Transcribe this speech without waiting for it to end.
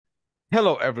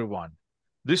Hello, everyone.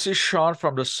 This is Sean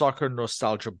from the Soccer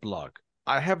Nostalgia blog.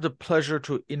 I have the pleasure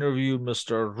to interview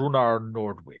Mr. Runar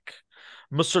Nordvik.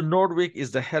 Mr. Nordvik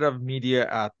is the head of media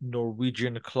at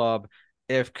Norwegian club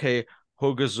FK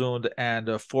Haugesund and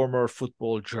a former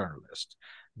football journalist.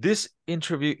 This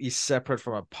interview is separate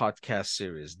from a podcast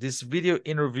series. This video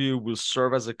interview will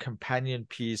serve as a companion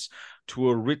piece to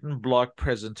a written blog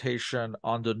presentation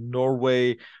on the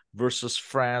Norway versus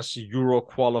France Euro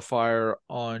qualifier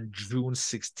on June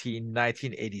 16,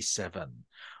 1987,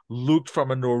 looked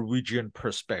from a Norwegian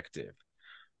perspective.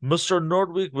 Mr.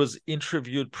 Nordvik was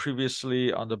interviewed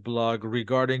previously on the blog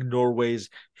regarding Norway's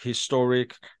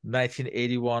historic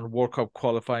 1981 World Cup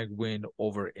qualifying win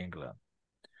over England.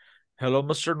 Hello,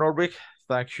 Mr. Nordvik.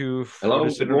 Thank you for Hello,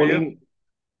 this good interview. morning.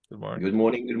 Good morning. Good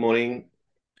morning, good morning.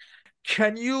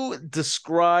 Can you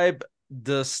describe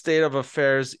the state of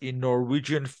affairs in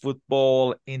Norwegian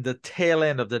football in the tail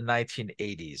end of the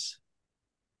 1980s?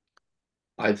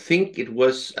 I think it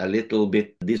was a little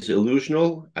bit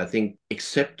disillusional. I think,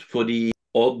 except for the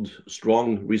odd,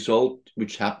 strong result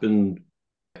which happened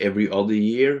every other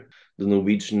year, the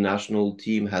Norwegian national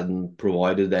team hadn't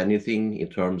provided anything in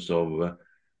terms of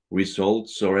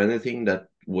results or anything that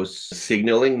was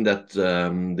signaling that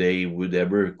they would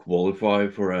ever qualify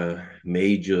for a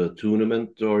major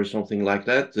tournament or something like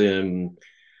that.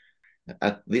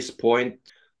 At this point,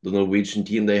 the Norwegian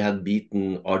team, they had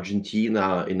beaten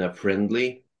Argentina in a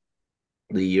friendly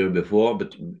the year before,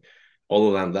 but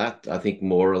other than that, I think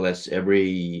more or less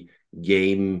every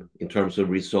game in terms of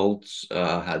results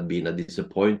had been a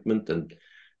disappointment, and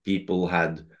people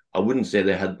had, I wouldn't say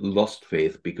they had lost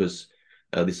faith, because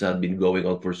this had been going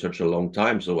on for such a long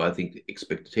time. So I think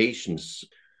expectations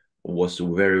was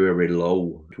very, very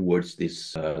low towards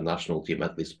this national team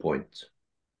at this point.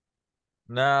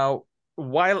 Now,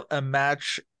 while a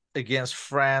match against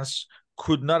France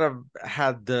could not have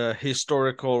had the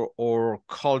historical or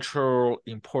cultural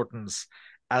importance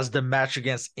as the match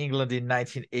against England in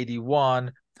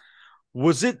 1981,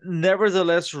 was it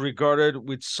nevertheless regarded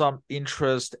with some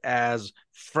interest as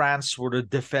France were the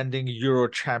defending Euro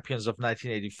champions of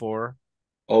 1984?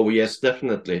 Oh, yes,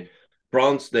 definitely.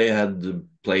 France, they had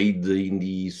played in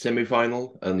the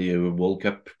semi-final and the World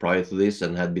Cup prior to this,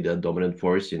 and had been a dominant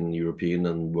force in European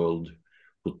and world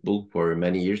football for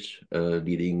many years,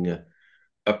 leading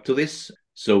up to this.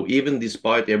 So even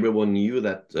despite everyone knew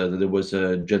that there was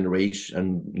a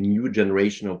new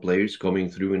generation of players coming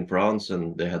through in France,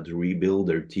 and they had to rebuild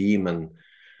their team, and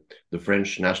the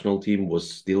French national team was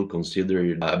still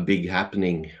considered a big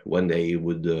happening when they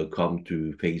would come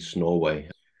to face Norway.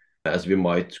 As we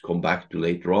might come back to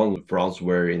later on, France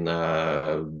were in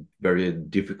a very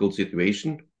difficult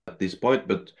situation at this point.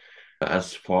 But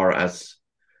as far as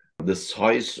the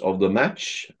size of the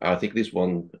match, I think this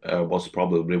one was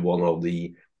probably one of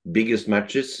the biggest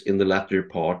matches in the latter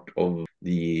part of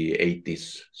the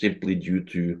 80s, simply due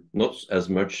to not as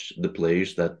much the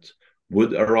players that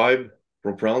would arrive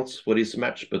from France for this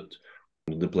match, but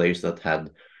the players that had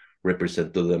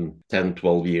represented them 10,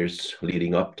 12 years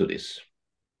leading up to this.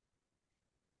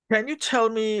 Can you tell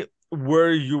me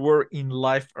where you were in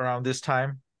life around this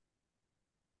time?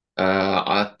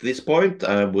 At this point,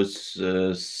 I was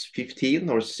 15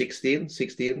 or 16,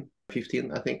 16,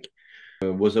 15, I think.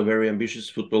 Was a very ambitious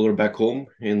footballer back home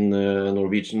in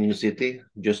Norwegian city,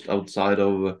 just outside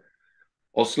of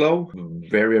Oslo.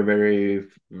 Very, very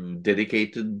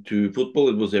dedicated to football.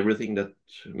 It was everything that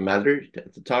mattered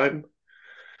at the time.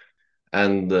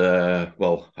 And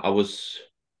well, I was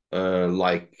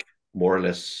like more or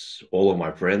less all of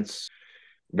my friends,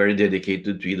 very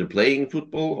dedicated to either playing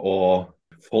football or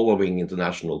following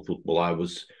international football. I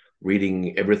was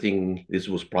reading everything. This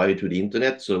was prior to the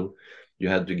internet, so you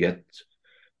had to get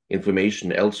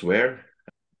information elsewhere.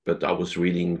 But I was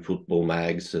reading football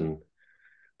mags, and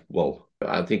well,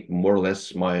 I think more or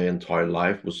less my entire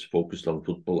life was focused on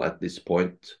football at this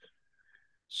point.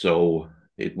 So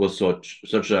it was such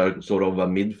a sort of a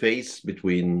mid phase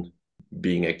between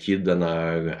being a kid and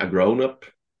a grown up.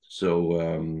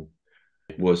 So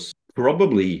it was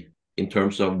probably, in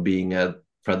terms of being a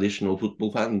traditional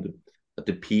football fan, at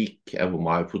the peak of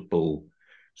my football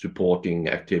supporting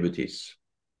activities.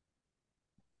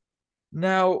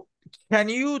 Now, can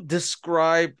you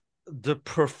describe the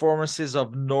performances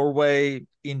of Norway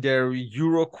in their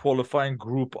Euro qualifying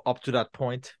group up to that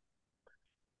point?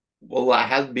 Well, I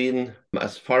had been,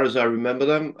 as far as I remember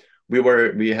them,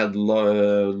 we had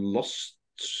lost,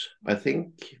 I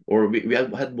think, or we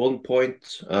had 1 point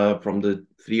from the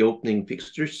three opening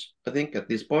fixtures, I think, at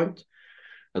this point.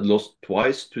 Had lost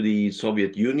twice to the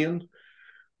Soviet Union,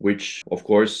 which of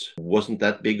course wasn't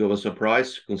that big of a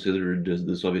surprise considering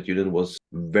the Soviet Union was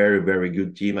very, very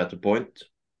good team at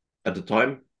the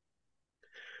time.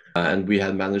 And we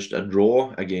had managed a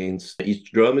draw against East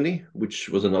Germany, which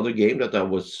was another game that I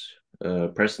was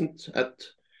present at.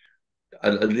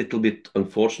 A little bit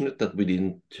unfortunate that we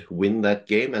didn't win that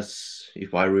game, as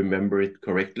if I remember it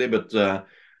correctly. But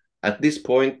at this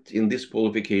point in this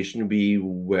qualification, we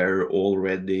were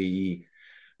already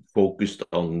focused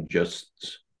on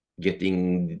just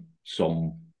getting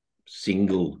some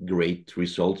single great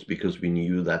results because we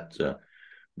knew that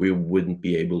we wouldn't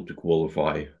be able to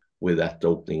qualify with that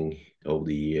opening of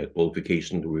the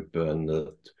qualification group, and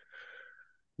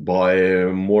by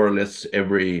more or less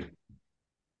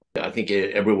I think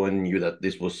everyone knew that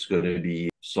this was going to be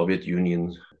Soviet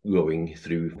Union going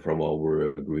through from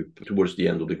our group towards the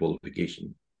end of the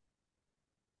qualification.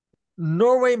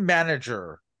 Norway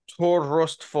manager Tor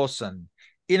Rostfossen,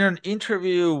 in an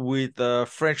interview with the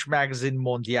French magazine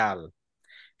Mondial,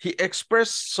 he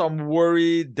expressed some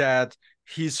worry that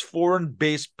his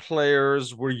foreign-based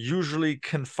players were usually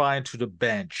confined to the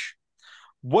bench.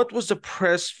 What was the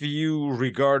press view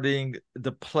regarding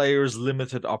the players'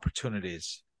 limited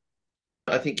opportunities?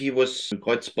 I think he was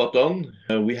quite spot on.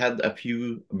 We had a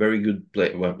few very good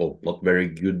players, well, not very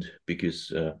good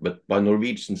because, but by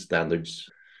Norwegian standards,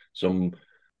 some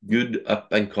good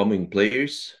up and coming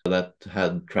players that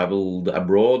had traveled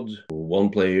abroad. One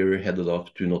player headed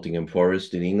off to Nottingham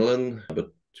Forest in England,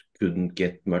 but couldn't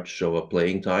get much of a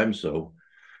playing time. So,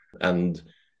 and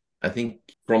I think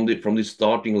from the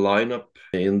starting lineup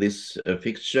in this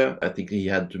fixture, I think he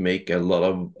had to make a lot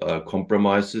of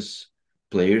compromises.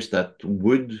 Players that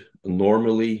would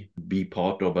normally be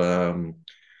part of a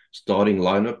starting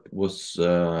lineup was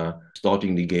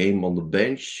starting the game on the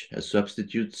bench as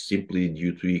substitutes simply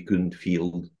due to he couldn't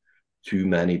field too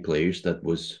many players that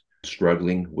was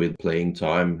struggling with playing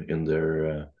time in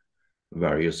their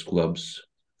various clubs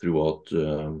throughout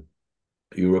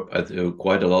Europe.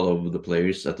 Quite a lot of the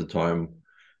players at the time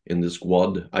in the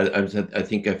squad, I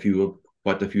think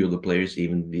quite a few of the players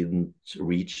even didn't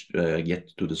reach get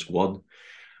to the squad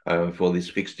for this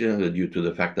fixture due to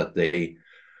the fact that they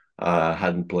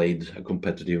hadn't played a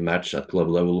competitive match at club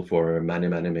level for many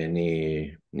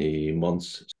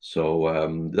months.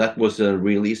 So that was a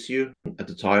real issue at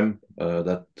the time,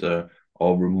 that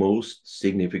our most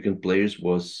significant players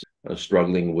was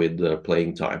struggling with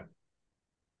playing time.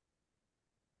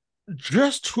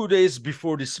 Just 2 days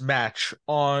before this match,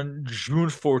 on June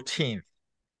 14th,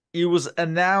 it was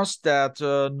announced that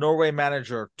Norway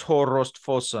manager Tor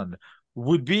Rostfossen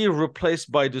would be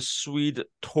replaced by the Swede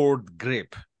Tord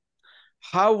Grip.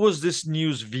 How was this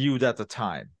news viewed at the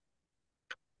time?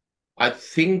 I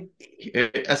think,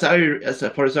 as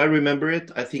far as I remember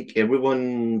it, I think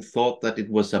everyone thought that it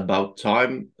was about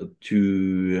time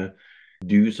to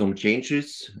do some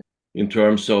changes in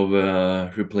terms of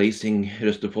replacing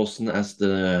Røstefossen as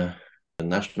the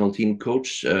national team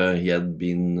coach. He had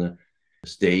been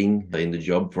staying in the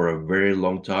job for a very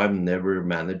long time, never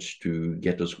managed to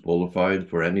get us qualified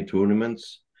for any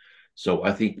tournaments. So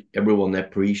I think everyone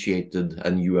appreciated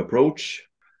a new approach.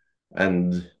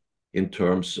 And in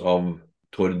terms of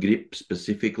Tord Grip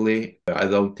specifically, I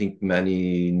don't think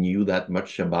many knew that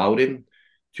much about him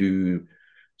to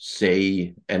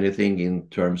say anything in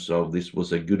terms of this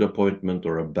was a good appointment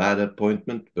or a bad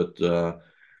appointment. But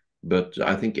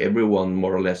I think everyone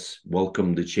more or less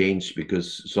welcomed the change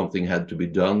because something had to be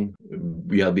done.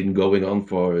 We have been going on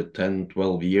for 10,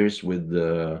 12 years with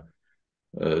the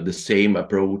same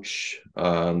approach,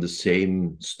 the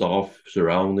same staff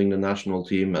surrounding the national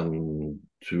team, and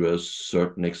to a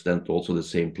certain extent also the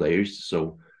same players.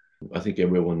 So I think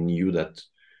everyone knew that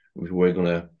if we were going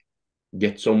to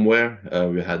get somewhere,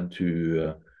 we had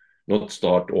to not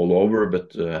start all over,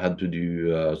 but had to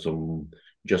do some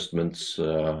adjustments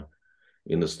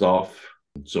in the staff.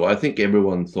 So I think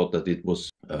everyone thought that it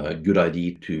was a good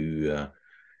idea to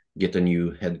get a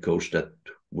new head coach that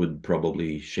would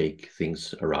probably shake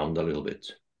things around a little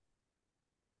bit.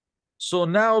 So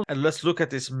now let's look at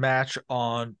this match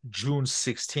on June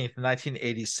 16th,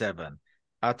 1987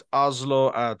 at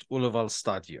Oslo at Ullevål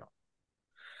Stadium.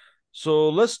 So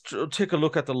let's take a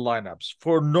look at the lineups.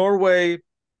 For Norway,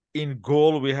 in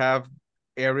goal, we have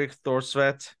Erik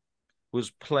Thorsvedt,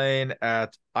 who's playing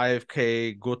at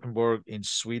IFK Gothenburg in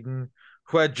Sweden,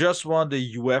 who had just won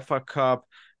the UEFA Cup,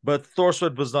 but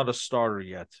Thorsvedt was not a starter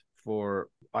yet for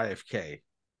IFK.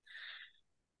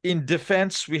 In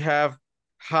defense, we have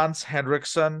Hans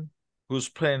Henriksson, who's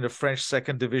playing the French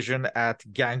second division at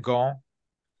Guingamp.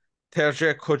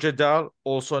 Terje Kojedal,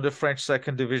 also in the French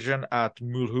second division at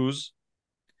Mulhouse.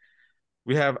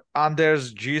 We have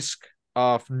Anders Gisk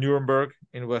of Nuremberg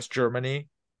in West Germany,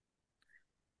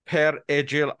 Per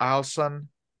Egil Ahlsen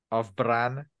of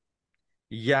Brann,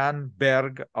 Jan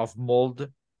Berg of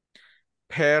Molde,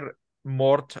 Per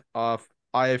Mort of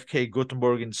IFK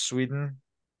Gothenburg in Sweden,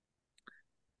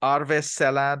 Arve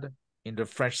Seland in the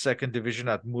French second division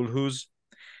at Mulhouse.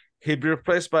 He'd be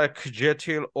replaced by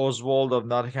Kjetil Oswald of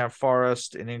Nottingham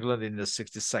Forest in England in the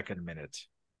 62nd minute.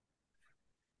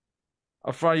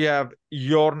 Up front, you have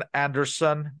Jorn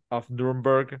Andersen of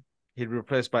Nuremberg. He'd be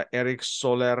replaced by Erik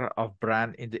Soler of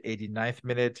Brann in the 89th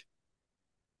minute.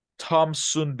 Tom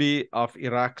Sundby of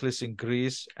Iraklis in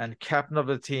Greece, and captain of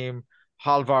the team,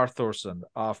 Halvar Thorsen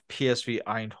of PSV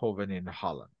Eindhoven in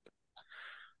Holland.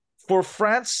 For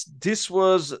France, this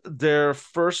was their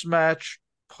first match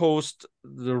post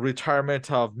the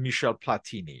retirement of Michel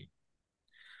Platini.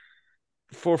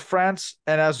 For France,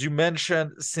 and as you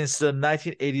mentioned, since the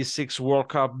 1986 World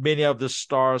Cup, many of the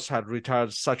stars had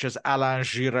retired, such as Alain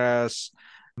Giresse,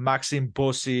 Maxime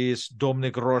Bossis,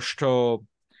 Dominic Rocheteau,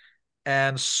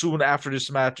 and soon after this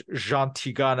match, Jean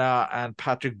Tigana and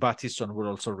Patrick Battiston would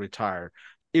also retire.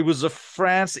 It was a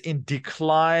France in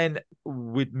decline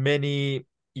with many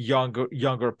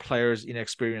younger players,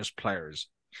 inexperienced players.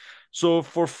 So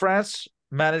for France,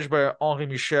 managed by Henri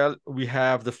Michel, we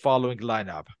have the following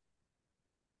lineup.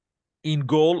 In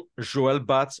goal, Joël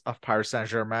Batz of Paris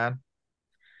Saint-Germain.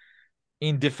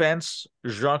 In defense,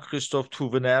 Jean-Christophe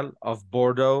Touvenel of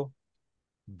Bordeaux,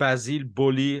 Basile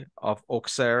Boli of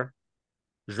Auxerre,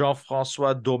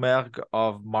 Jean-François Domergue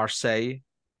of Marseille,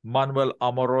 Manuel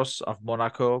Amoros of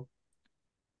Monaco,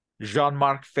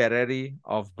 Jean-Marc Ferreri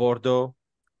of Bordeaux,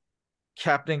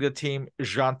 captaining the team,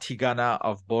 Jean Tigana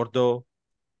of Bordeaux,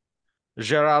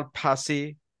 Gérald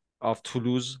Passy of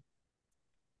Toulouse,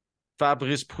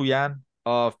 Fabrice Pouyan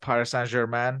of Paris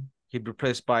Saint-Germain. He'd be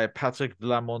replaced by Patrick de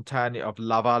la Montagne of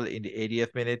Laval in the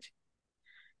 80th minute,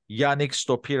 Yannick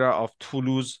Stopira of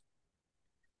Toulouse,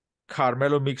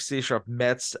 Carmelo Mixich of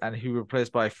Metz, and he was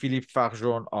replaced by Philippe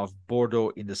Farjon of Bordeaux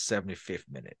in the 75th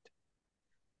minute.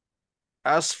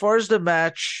 As far as the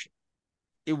match,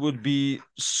 it would be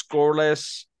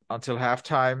scoreless until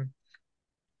halftime.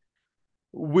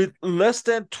 With less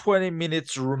than 20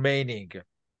 minutes remaining,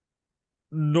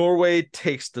 Norway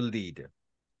takes the lead.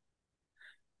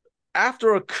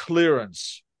 After a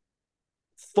clearance,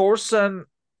 Thorsen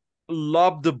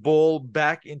lobbed the ball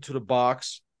back into the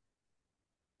box.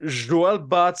 Joël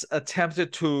Batz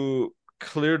attempted to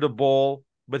clear the ball,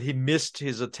 but he missed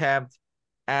his attempt,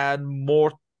 and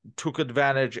Mort took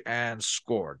advantage and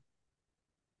scored.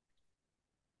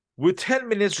 With 10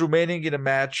 minutes remaining in the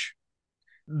match,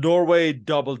 Norway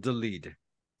doubled the lead.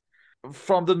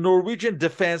 From the Norwegian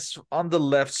defense on the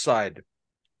left side,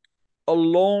 a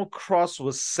long cross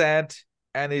was sent,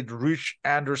 and it reached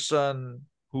Andersen,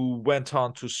 who went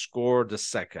on to score the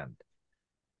second.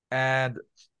 And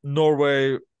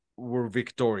Norway were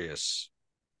victorious.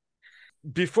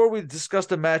 Before we discuss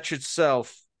the match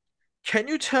itself, can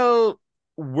you tell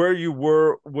where you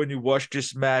were when you watched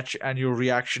this match and your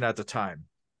reaction at the time?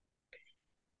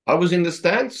 I was in the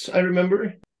stands, I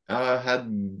remember. I had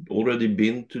already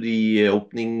been to the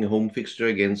opening home fixture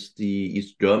against the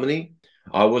East Germany.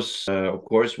 I was, of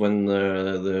course, when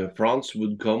the France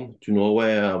would come to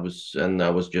Norway, I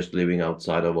was just living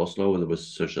outside of Oslo. There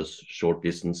was such a short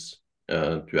distance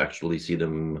to actually see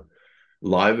them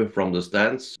live from the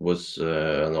stands. Was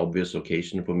an obvious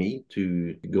occasion for me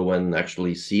to go and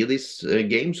actually see this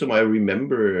game. So I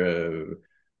remember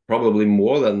probably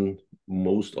more than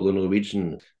most other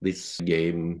Norwegian this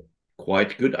game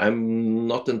quite good. I'm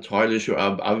not entirely sure.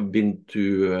 I've been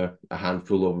to a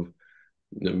handful of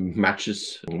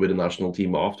matches with the national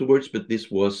team afterwards, but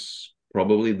this was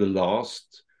probably the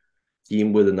last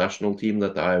team with the national team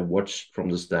that I watched from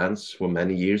the stands for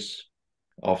many years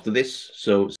after this.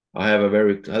 So I have a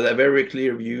very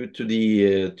clear view to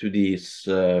this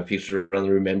fixture, and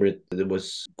remember it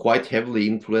was quite heavily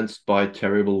influenced by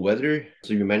terrible weather.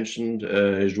 So you mentioned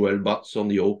Joël Batz on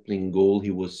the opening goal.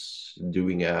 He was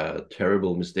doing a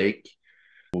terrible mistake,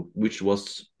 which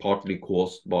was partly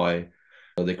caused by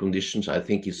the conditions. I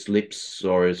think he slips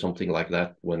or something like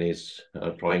that when he's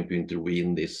trying to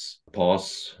intervene this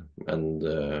pass, and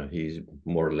he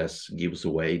more or less gives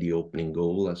away the opening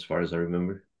goal, as far as I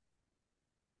remember.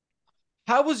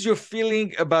 How was your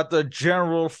feeling about the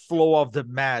general flow of the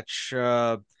match?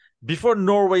 Before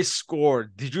Norway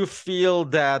scored, did you feel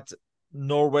that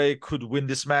Norway could win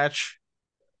this match?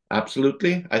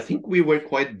 Absolutely. I think we were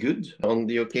quite good on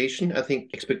the occasion. I think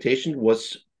expectation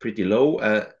was pretty low.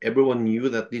 Everyone knew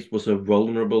that this was a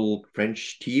vulnerable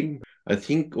French team. I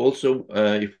think also,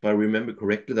 if I remember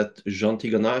correctly, that Jean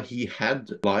Tigana, he had,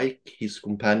 like his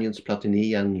companions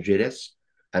Platini and Jerez,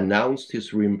 announced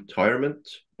his retirement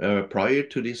prior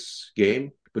to this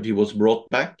game, but he was brought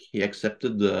back. He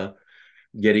accepted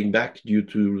getting back due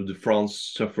to the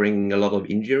France suffering a lot of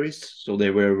injuries. So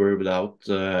they were without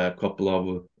a couple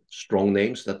of strong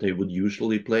names that they would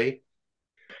usually play.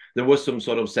 There was some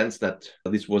sort of sense that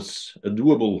this was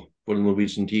doable for the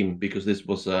Norwegian team because this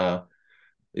was a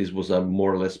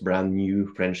more or less brand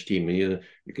new French team. You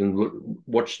can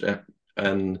watch the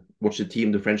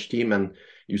team, the French team, and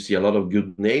you see a lot of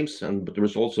good names. But there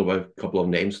was also a couple of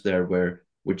names there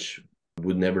which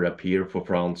would never appear for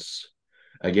France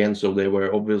again. So they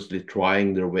were obviously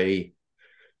trying their way.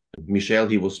 Michel,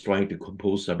 he was trying to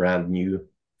compose a brand new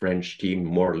French team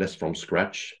more or less from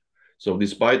scratch. So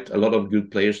despite a lot of good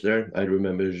players there, I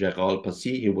remember Gérald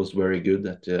Passy, he was very good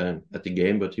at the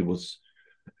game, but he was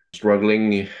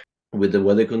struggling with the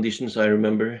weather conditions, I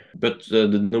remember. But the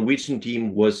Norwegian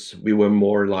team we were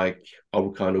more like,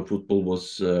 our kind of football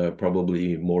was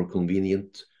probably more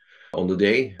convenient on the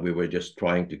day. We were just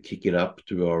trying to kick it up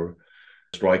to our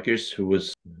strikers who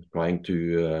was trying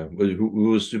to, who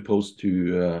was supposed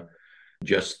to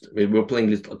we were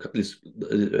playing this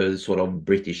sort of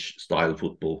British style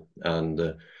football. And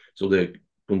so the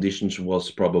conditions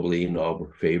was probably in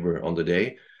our favor on the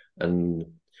day. And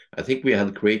I think we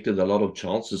had created a lot of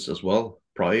chances as well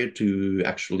prior to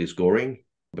actually scoring.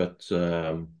 But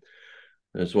so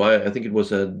I think it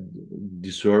was a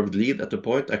deserved lead at the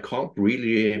point. I can't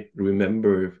really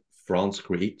remember France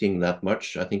creating that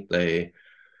much. I think they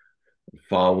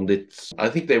found it. I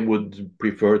think they would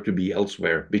prefer to be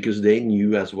elsewhere because they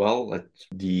knew as well that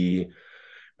the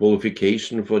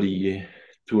qualification for the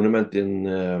tournament in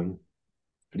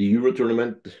the Euro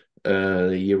tournament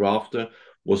the year after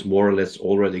was more or less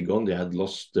already gone. They had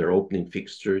lost their opening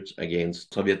fixtures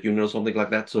against Soviet Union or something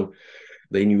like that. So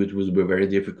they knew it would be very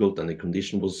difficult and the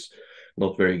condition was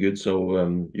not very good.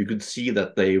 So you could see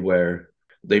that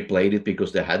they played it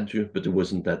because they had to, but there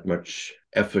wasn't that much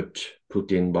effort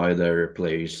put in by their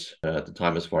players at the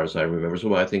time, as far as I remember.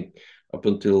 So I think up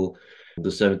until the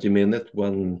 70th minute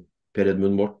when Per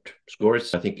Edmund Mort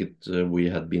scores, I think we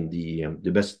had been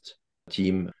the best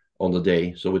team on the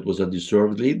day. So it was a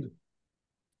deserved lead.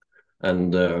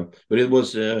 And but it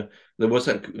was there was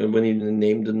when he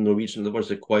named the Norwegian, there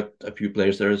was quite a few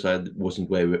players there so I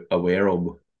wasn't very aware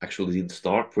of actually did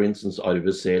start. For instance, Arve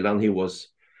Seeland, he was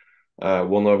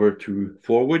one of our two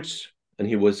forwards, and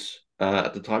he was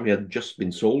at the time he had just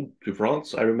been sold to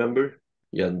France. I remember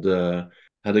he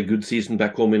had a good season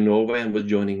back home in Norway and was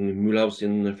joining Mulhouse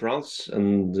in France,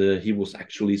 and he was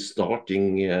actually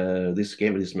starting this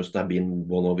game. This must have been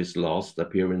one of his last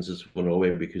appearances for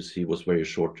Norway because he was very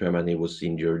short term and he was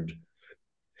injured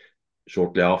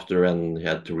shortly after and he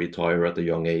had to retire at a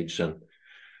young age. And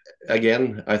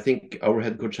again, I think our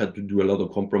head coach had to do a lot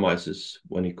of compromises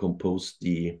when he composed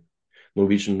the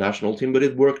Norwegian national team, but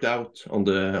it worked out on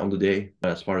the day,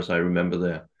 as far as I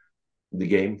remember the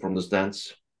game from the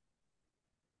stands.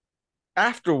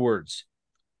 Afterwards,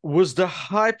 was the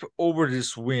hype over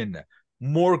this win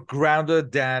more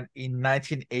grounded than in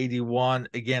 1981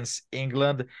 against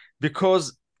England?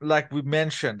 Because, like we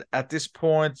mentioned, at this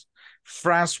point,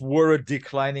 France were a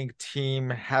declining team,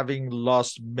 having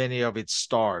lost many of its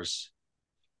stars.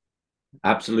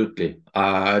 Absolutely.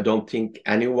 I don't think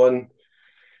anyone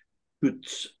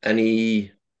puts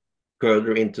any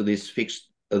further into this fix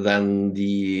than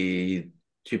the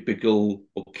typical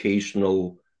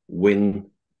occasional win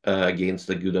against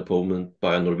a good opponent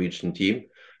by a Norwegian team.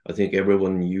 I think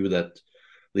everyone knew that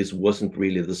this wasn't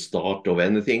really the start of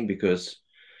anything because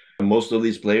most of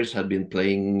these players had been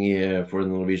playing for the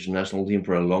Norwegian national team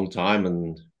for a long time,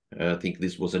 and I think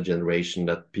this was a generation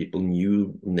that people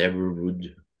knew never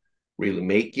would really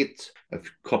make it. A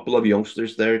couple of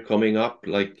youngsters there coming up,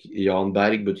 like Jan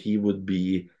Berg, but he wouldn't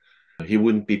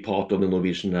be part of the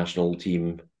Norwegian national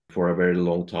team for a very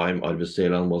long time. Arve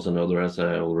Seeland was another, as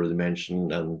I already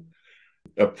mentioned, and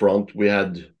up front we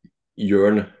had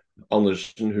Jørn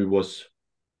Andersen, who was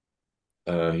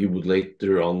he would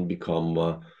later on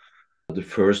become the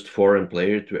first foreign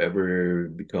player to ever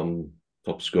become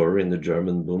top scorer in the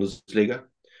German Bundesliga.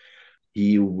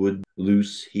 He would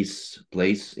lose his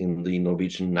place in the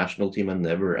Norwegian national team and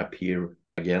never appear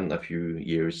again a few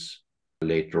years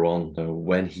later on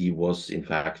when he was in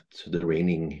fact the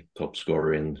reigning top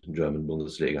scorer in German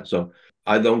Bundesliga. So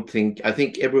I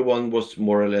think everyone was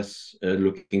more or less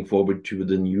looking forward to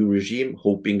the new regime,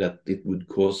 hoping that it would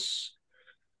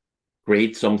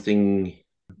create something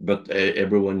But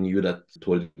everyone knew that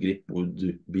Tord Grip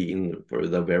would be in for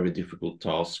the very difficult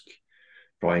task,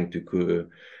 trying to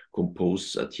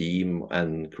compose a team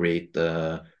and create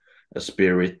a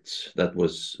spirit that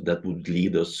would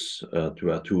lead us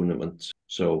to a tournament.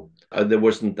 So there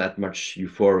wasn't that much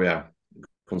euphoria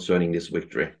concerning this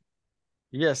victory.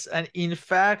 Yes, and in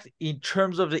fact, in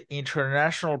terms of the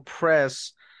international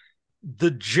press,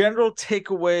 the general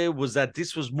takeaway was that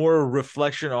this was more a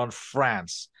reflection on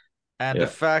France and the Yeah.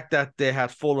 fact that they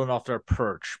had fallen off their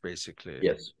perch, basically.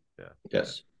 Yes. Yeah. Yeah.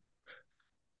 Yes.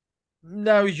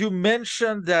 Now, you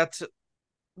mentioned that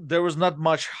there was not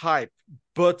much hype,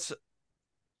 but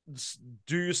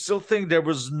do you still think there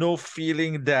was no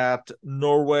feeling that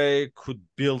Norway could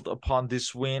build upon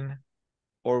this win,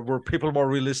 or were people more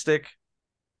realistic?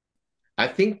 I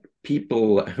think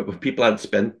people had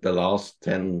spent the last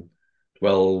 10,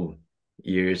 12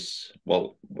 years,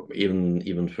 well,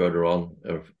 even further on,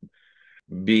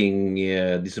 being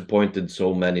disappointed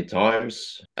so many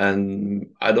times. And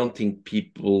I don't think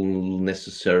people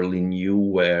necessarily knew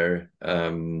where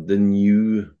the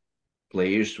new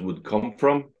players would come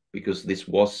from, because this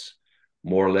was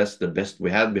more or less the best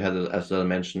we had. We had, as I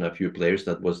mentioned, a few players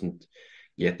that wasn't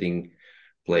getting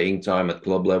playing time at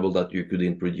club level that you could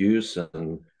introduce.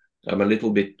 And I'm a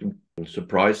little bit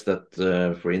surprised that,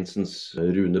 for instance,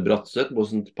 Rune Bratseth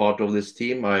wasn't part of this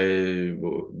team. I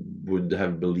would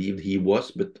have believed he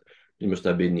was, but he must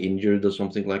have been injured or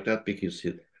something like that, because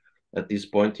at this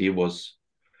point he was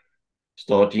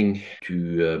starting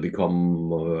to become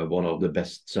one of the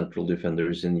best central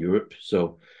defenders in Europe.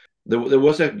 So there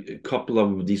was a couple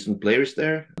of decent players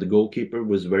there. The goalkeeper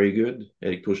was very good,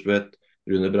 Erik Thorstvedt,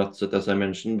 Rune Bratseth, as I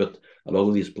mentioned. But a lot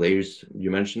of these players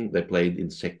you mentioned, they played in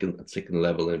second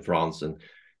level in France, and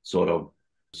sort of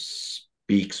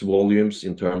speaks volumes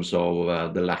in terms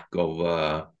of the lack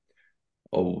of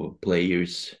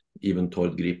players. Even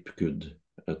Tord Grip could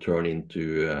turn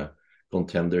into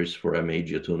contenders for a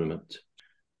major tournament.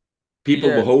 People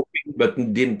were Yeah, hoping, but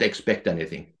didn't expect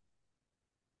anything.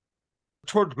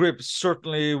 Tord Grip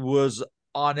certainly was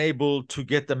unable to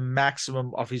get the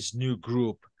maximum of his new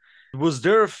group. Was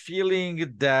there a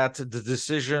feeling that the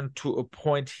decision to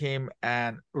appoint him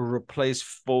and replace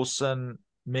Fosen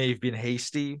may have been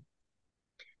hasty?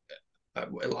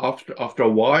 Well, after a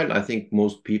while, I think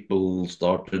most people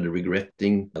started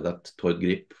regretting that Todd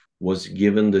Grip was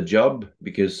given the job,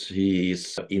 because he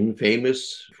is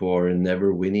infamous for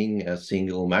never winning a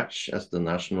single match as the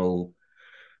national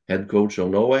head coach of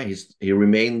Norway. He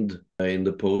remained in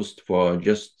the post for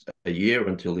just a year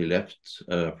until he left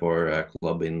for a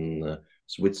club in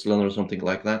Switzerland or something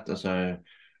like that, as I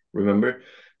remember.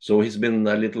 So he's been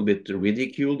a little bit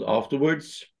ridiculed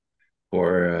afterwards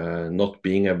for not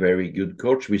being a very good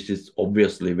coach, which is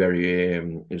obviously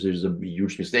it is a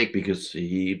huge mistake, because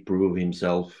he proved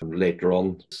himself later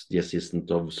on the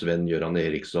assistant of Sven-Göran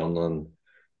Eriksson and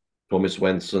Thomas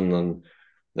Svensson, and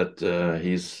that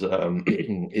he's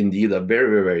indeed a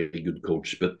very, very good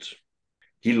coach. But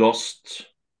he lost,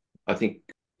 I think,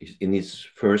 in his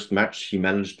first match, he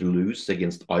managed to lose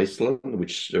against Iceland,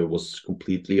 which was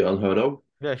completely unheard of.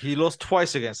 Yeah, he lost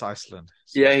twice against Iceland.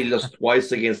 Yeah, So he lost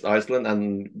twice against Iceland,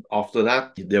 and after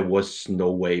that, there was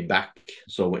no way back.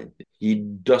 So he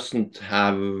doesn't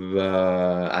have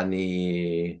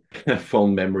any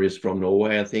fond memories from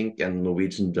Norway, I think, and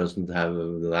Norwegian doesn't have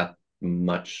that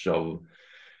much of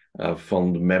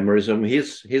fond memories of him.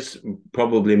 He's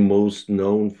probably most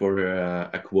known for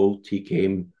a quote he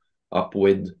came up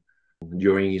with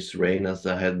during his reign as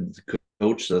a head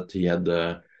coach, that he had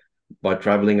by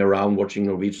traveling around watching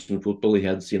Norwegian football, he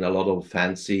had seen a lot of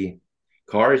fancy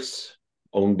cars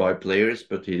owned by players,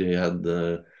 but he had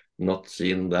not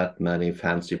seen that many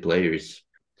fancy players.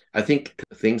 I think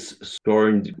things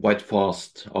turned quite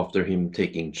fast after him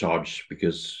taking charge,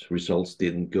 because results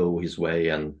didn't go his way.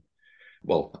 And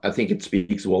well, I think it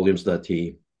speaks volumes that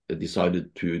he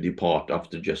decided to depart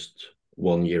after just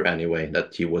 1 year anyway,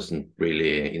 that he wasn't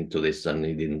really into this and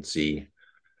he didn't see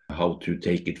how to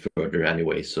take it further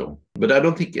anyway. So, but I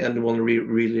don't think anyone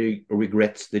really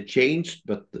regrets the change,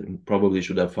 but probably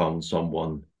should have found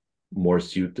someone more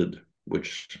suited,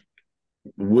 which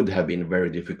would have been very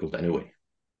difficult anyway.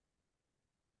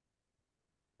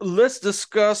 let's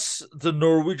discuss the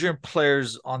Norwegian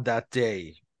players on that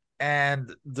day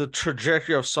and the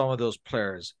trajectory of some of those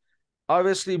players.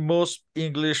 Obviously, most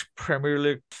English Premier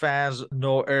League fans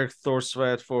know Erik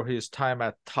Thorstvedt for his time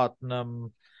at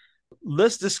Tottenham.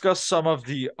 Let's discuss some of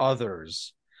the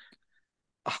others.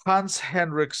 Hans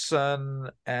Henriksson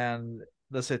and,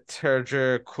 let's say,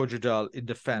 Terje Kojidal in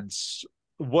defense.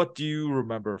 What do you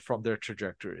remember from their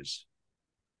trajectories?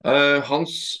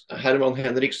 Hans Herman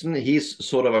Henriksen, he's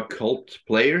sort of a cult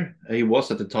player. He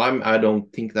was at the time. I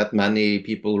don't think that many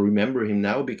people remember him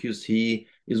now because he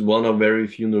is one of very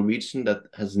few Norwegian that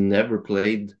has never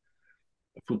played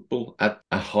football at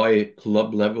a high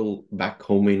club level back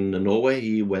home in Norway.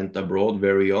 He went abroad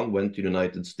very young, went to the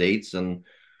United States and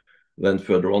went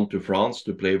further on to France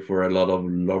to play for a lot of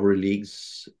lower league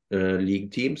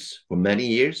teams for many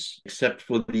years. Except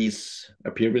for these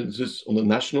appearances on the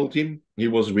national team, he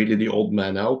was really the odd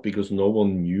man out because no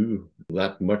one knew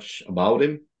that much about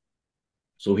him.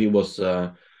 So he was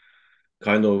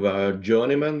kind of a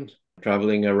journeyman,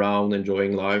 traveling around,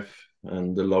 enjoying life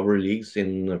and the lower leagues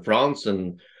in France.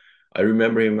 And I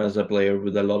remember him as a player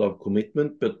with a lot of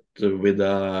commitment, but with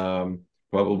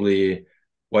probably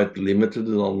quite limited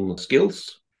on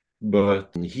skills.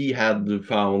 But he had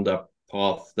found a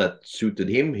path that suited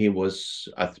him. He was,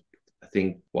 I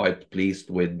think, quite pleased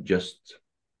with just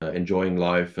enjoying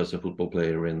life as a football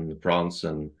player in France,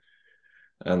 and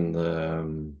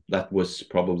that was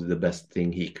probably the best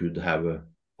thing he could have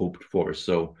hoped for.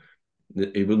 So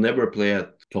he will never play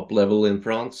at top level in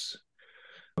France,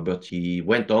 but he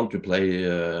went on to play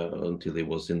until he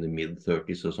was in the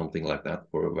mid-30s or something like that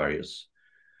for various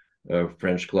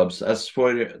French clubs. As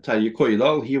for Terje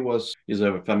Koidal, he's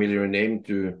a familiar name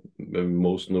to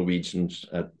most Norwegians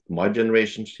at my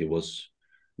generation. He was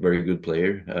a very good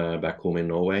player back home in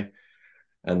Norway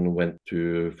and went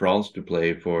to France to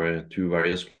play for two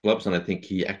various clubs. And I think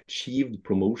he achieved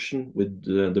promotion with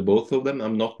the both of them.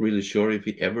 I'm not really sure if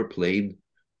he ever played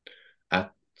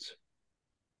at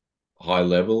high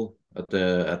level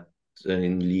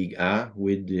in League A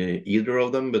with either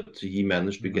of them, but he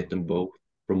managed to get them both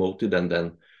promoted. And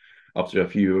then after a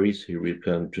few years, he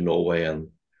returned to Norway and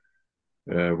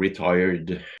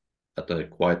retired at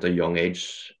quite a young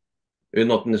age.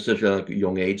 Not necessarily a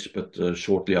young age, but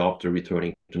shortly after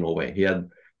returning to Norway. He had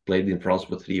played in France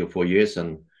for 3 or 4 years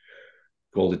and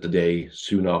called it a day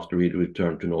soon after he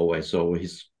returned to Norway. So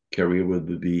his career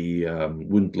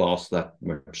wouldn't last that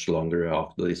much longer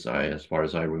after this, as far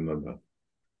as I remember.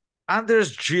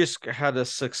 Anders Jisk had a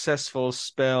successful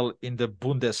spell in the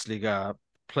Bundesliga,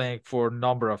 playing for a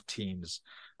number of teams.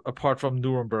 Apart from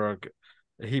Nuremberg,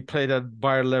 he played at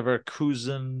Bayer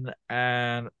Leverkusen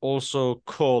and also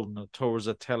Köln towards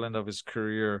the tail end of his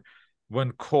career,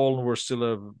 when Köln were still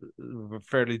a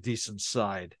fairly decent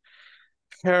side.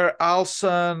 Per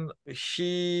Alsen,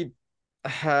 he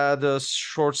had a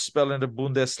short spell in the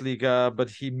Bundesliga, but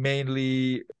he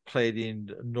mainly played in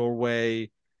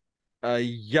Norway.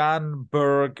 Jan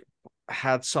Berg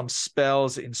had some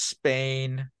spells in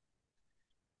Spain.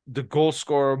 The goal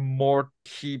scorer Mort,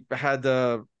 he had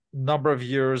a number of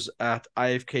years at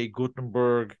IFK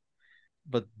Gutenberg,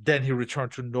 but then he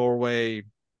returned to Norway.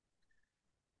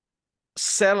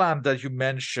 Seland that you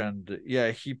mentioned,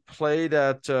 yeah, he played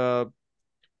at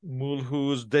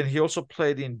Mulhouse. Then he also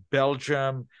played in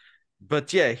Belgium.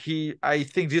 But yeah, I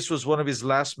think this was one of his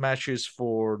last matches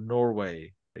for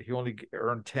Norway. He only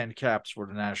earned 10 caps for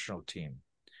the national team.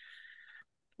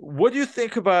 What do you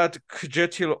think about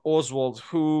Kjetil Oswald,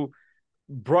 who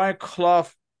Brian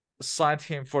Clough signed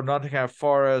him for Nottingham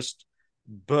Forest,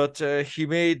 but he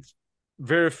made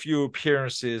very few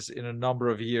appearances in a number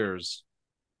of years?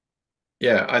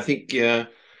 Yeah, I think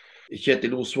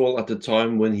Kjetil Oswald at the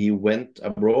time when he went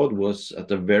abroad was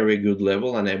at a very good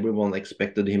level, and everyone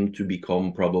expected him to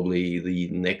become probably the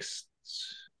next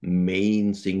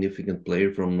main significant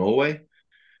player from Norway.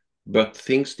 But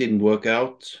things didn't work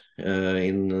out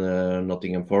in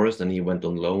Nottingham Forest, and he went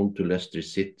on loan to Leicester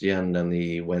City, and then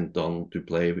he went on to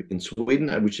play in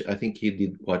Sweden, which I think he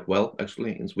did quite well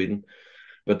actually in Sweden.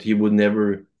 But he would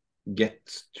never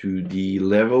get to the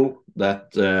level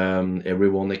that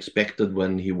everyone expected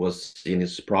when he was in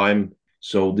his prime.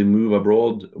 So the move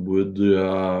abroad would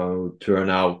turn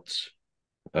out,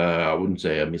 I wouldn't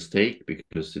say a mistake,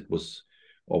 because it was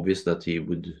obvious that he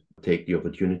would take the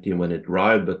opportunity when it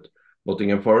arrived, but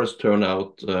Nottingham Forest turned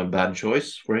out a bad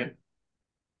choice for him.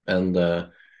 And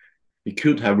he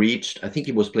could have reached, I think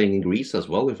he was playing in Greece as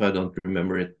well, if I don't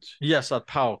remember it. Yes, at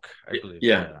PAOK, I believe.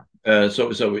 Yeah.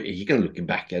 So he can look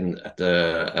back and at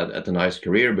a nice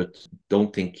career, but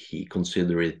don't think he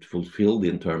considered it fulfilled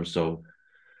in terms of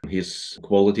his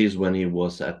qualities when he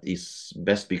was at his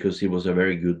best, because he was a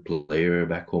very good player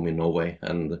back home in Norway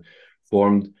and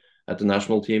formed at the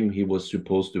national team. He was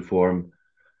supposed to form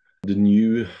the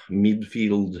new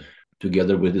midfield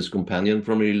together with his companion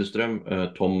from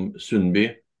Lillestrøm, Tom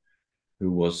Sundby,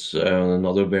 who was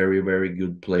another very, very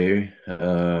good player,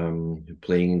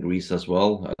 playing in Greece as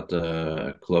well at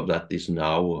a club that is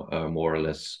now more or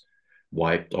less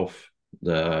wiped off.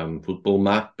 the football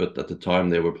map, but at the time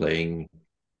they were playing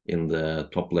in the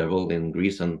top level in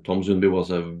Greece. And Tom Sundby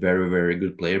was a very, very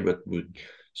good player, but would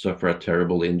suffer a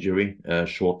terrible injury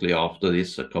shortly after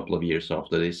this, a couple of years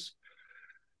after this.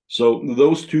 So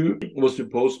those two were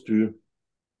supposed to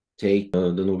take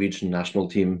the Norwegian national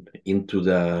team into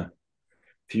the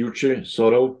future,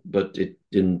 sort of, but it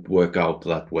didn't work out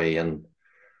that way. And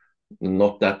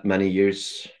not that many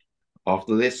years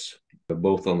after this,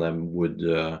 both of them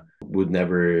wouldn't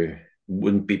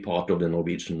be part of the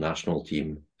Norwegian national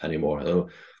team anymore.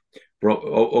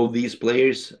 Of these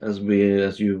players, as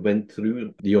you went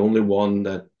through, the only one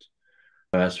that,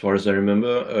 as far as I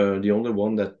remember, the only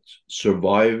one that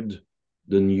survived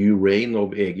the new reign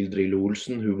of Egil Drillo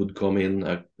Olsen, who would come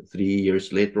in 3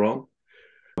 years later on,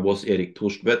 was Erik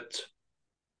Thorstvedt.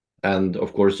 And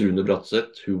of course, Rune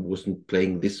Bratseth, who wasn't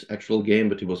playing this actual game,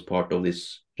 but he was part of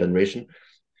this generation.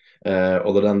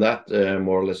 Other than that,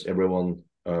 more or less everyone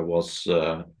was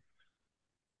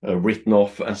written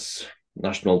off as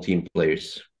national team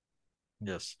players.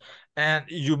 Yes. And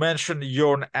you mentioned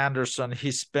Jorn Andersson.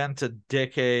 He spent a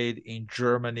decade in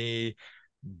Germany,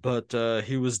 but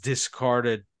he was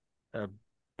discarded by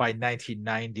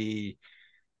 1990,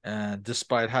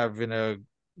 despite having a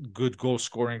good goal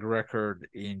scoring record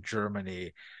in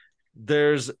Germany.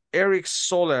 There's Erik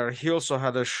Soler. He also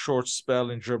had a short spell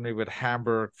in Germany with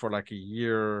Hamburg for like a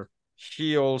year.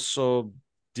 He also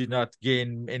did not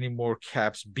gain any more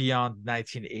caps beyond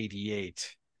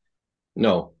 1988.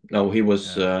 No, he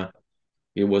was. Yeah.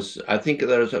 He was. I think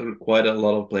there's quite a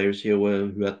lot of players here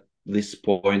who at this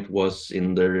point was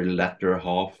in their latter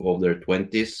half of their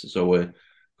 20s. So a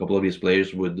couple of these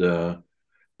players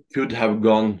could have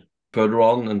gone further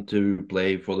on and to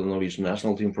play for the Norwegian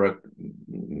national team for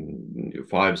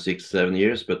 5, 6, 7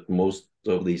 years, but most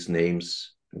of these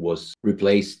names was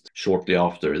replaced shortly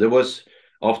after.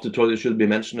 It should be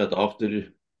mentioned that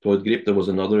after Tord Grip, there was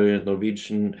another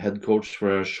Norwegian head coach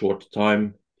for a short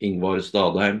time, Ingvar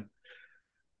Stadheim,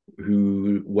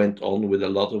 who went on with a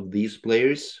lot of these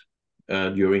players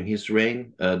during his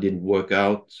reign, didn't work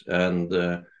out,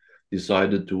 and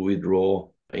decided to withdraw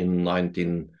in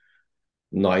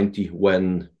 1990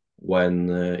 when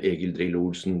Egil Drillo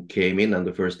Olsen came in, and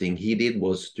the first thing he did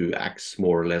was to axe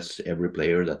more or less every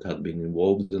player that had been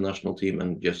involved in the national team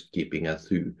and just keeping a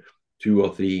two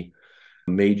or three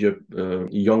major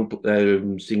young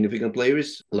significant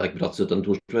players like Bratseth and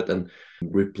Thorstvedt and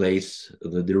replace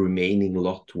the remaining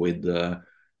lot with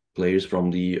players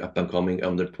from the up-and-coming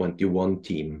under-21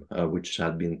 team, which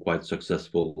had been quite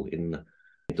successful in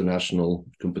international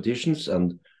competitions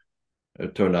and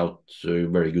turned out a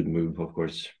very good move, of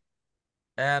course.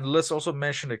 And let's also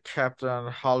mention the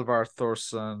captain, Halvard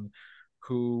Thorsen,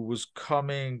 who was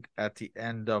coming at the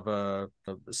end of a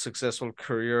successful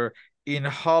career in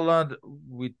Holland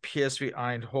with PSV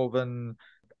Eindhoven.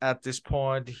 At this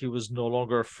point, he was no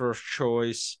longer first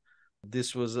choice.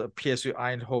 This was a PSV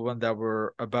Eindhoven that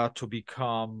were about to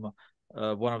become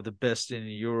one of the best in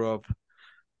Europe.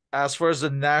 As far as the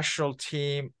national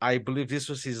team, I believe this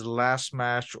was his last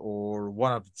match, or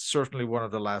certainly one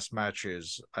of the last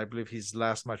matches. I believe his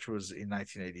last match was in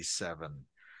 1987.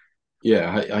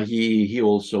 Yeah, he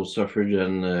also suffered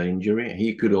an injury.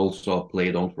 He could also have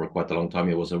played on for quite a long time.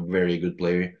 He was a very good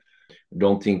player.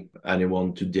 Don't think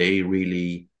anyone today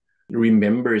really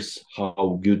remembers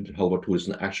how good Halvard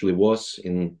Thorsen actually was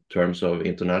in terms of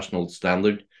international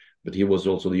standard, but he was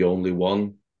also the only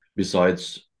one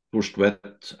besides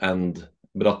Thorstvedt and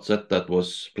Bratseth that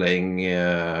was playing,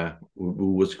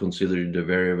 who was considered the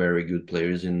very, very good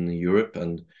players in Europe.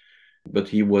 But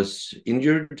he was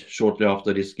injured shortly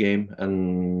after this game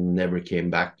and never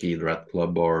came back either at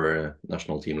club or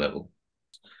national team level.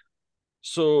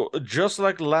 So just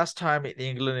like last time in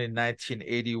England in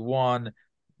 1981,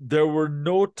 there were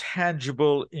no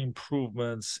tangible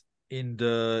improvements in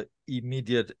the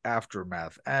immediate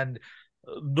aftermath. And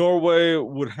Norway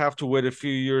would have to wait a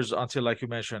few years until, like you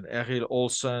mentioned, Egil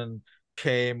Olsen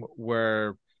came,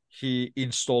 where he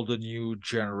installed a new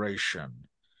generation.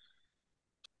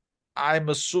 I'm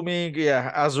assuming,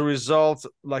 yeah, as a result,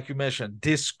 like you mentioned,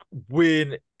 this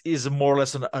win is more or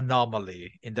less an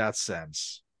anomaly in that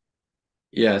sense.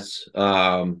 Yes,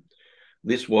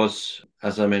 this was,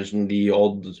 as I mentioned, the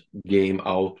odd game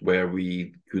out where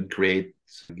we could create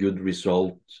good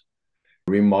result,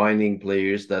 reminding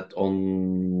players that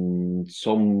on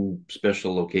some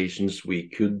special occasions we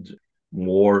could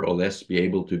more or less be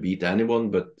able to beat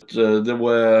anyone, but there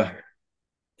were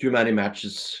too many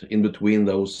matches in between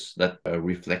those that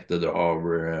reflected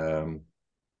our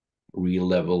real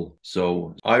level.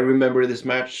 So I remember this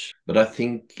match, but I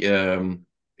think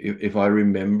if I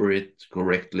remember it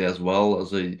correctly as well,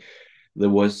 there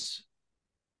was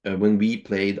when we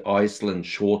played Iceland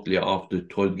shortly after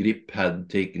Tord Grip had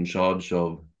taken charge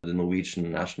of the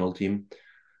Norwegian national team.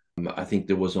 I think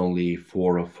there was only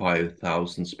 4,000 or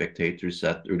 5,000 spectators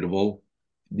at Ullevål,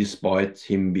 despite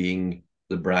him being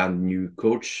the brand new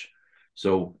coach.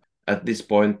 So at this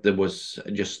point, there was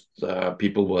just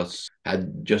people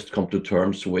had just come to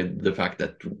terms with the fact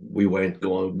that we weren't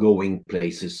going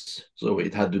places. So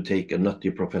it had to take a nutty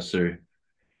professor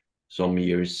some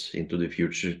years into the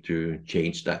future to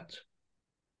change that.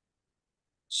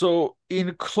 So,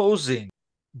 in closing,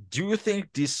 do you think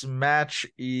this match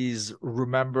is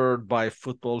remembered by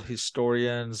football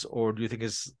historians, or do you think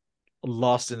it's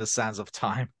lost in the sands of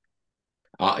time?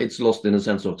 It's lost in a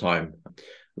sense of time.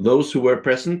 Those who were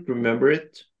present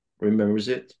remembers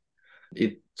it.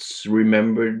 It's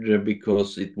remembered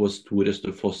because it was Tore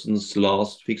Fossen's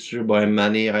last fixture by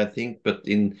many, I think. But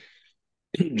in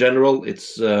general,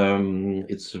 it's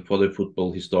for the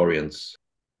football historians.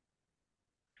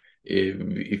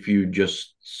 If you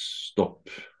just stop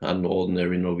an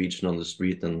ordinary Norwegian on the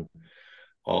street and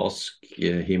ask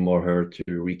him or her to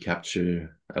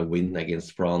recapture a win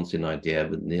against France in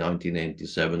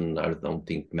 1987, I don't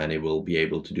think many will be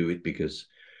able to do it, because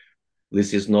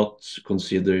this is not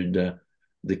considered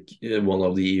one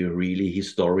of the really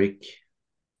historical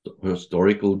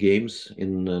games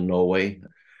in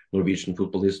Norwegian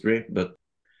football history, but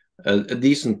a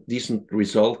decent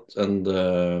result. And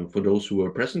for those who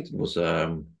were present, it was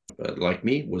like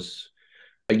me, was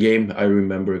a game I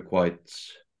remember quite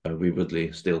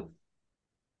vividly still.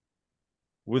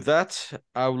 With that,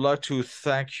 I would like to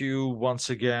thank you once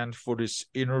again for this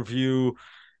interview.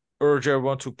 Urge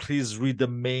everyone to please read the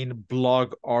main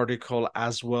blog article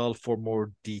as well for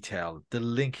more detail. The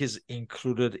link is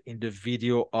included in the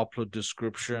video upload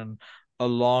description,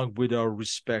 along with our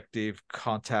respective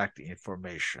contact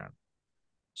information.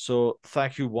 So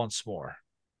thank you once more.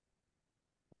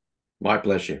 My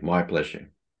pleasure. My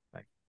pleasure.